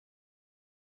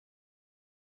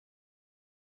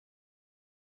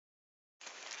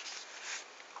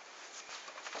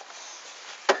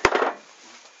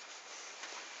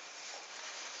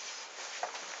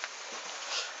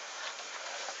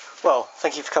Well,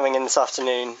 thank you for coming in this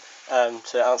afternoon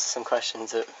to answer some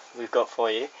questions that we've got for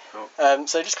you. Cool.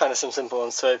 So just kind of some simple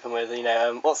ones to open with. You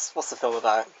know, what's the film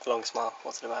about? The Long Smile.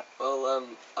 What's it about? Well,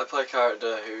 I play a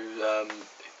character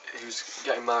who's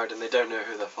getting married and they don't know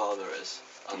who their father is,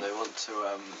 and they want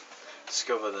to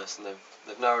discover this, and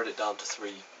they've narrowed it down to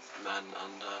 3 men,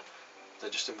 and they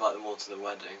just invite them all to the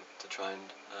wedding to try and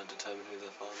determine who their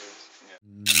father is.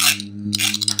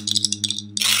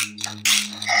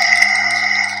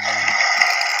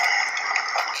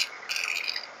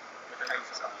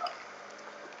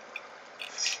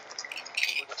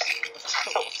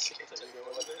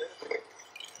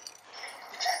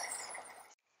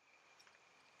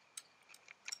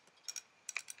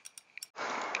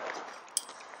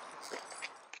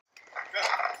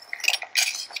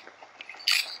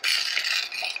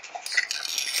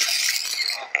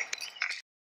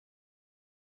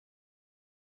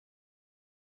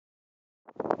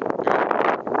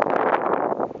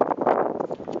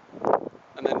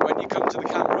 And then when you come to the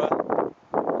camera,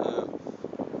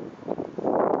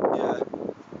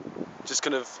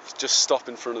 just stop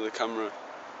in front of the camera,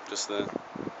 just there.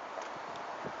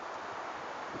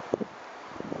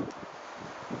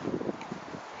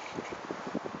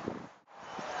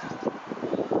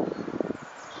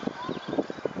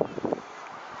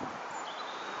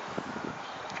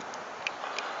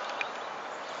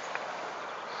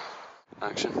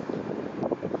 Action.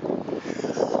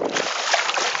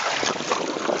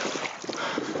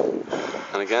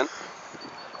 And again.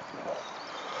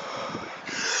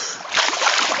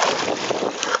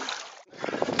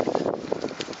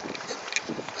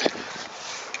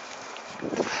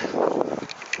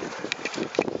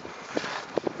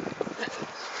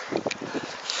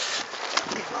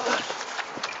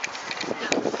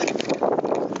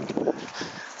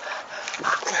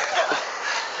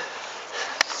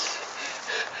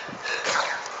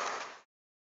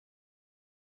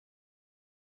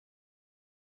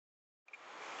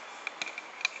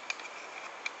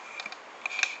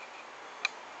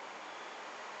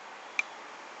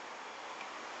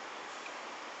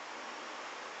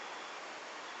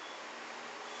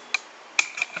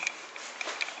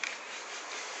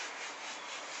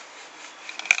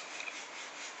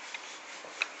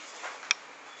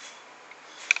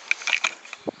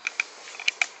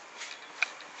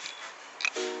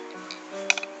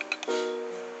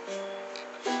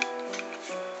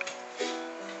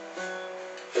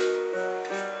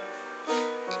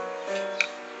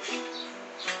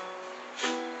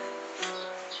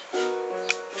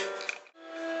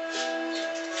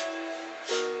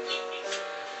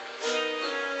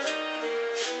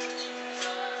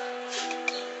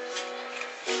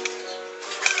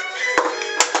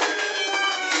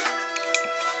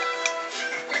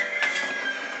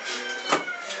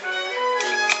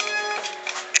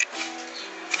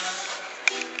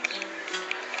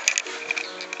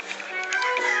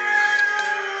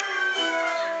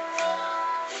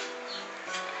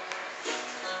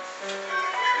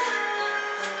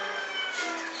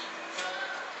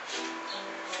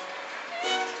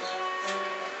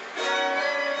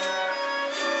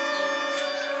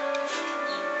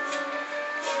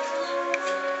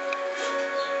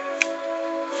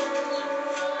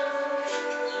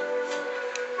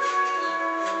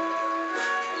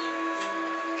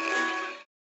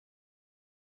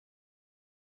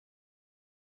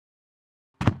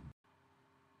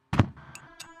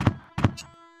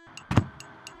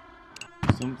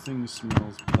 Something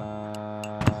smells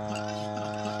bad.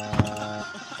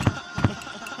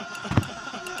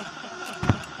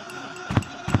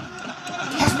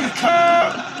 Pass me the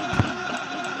cup!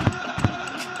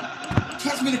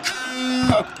 Pass me the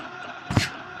cup!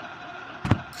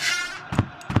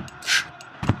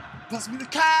 Pass me the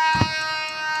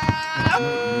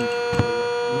cup!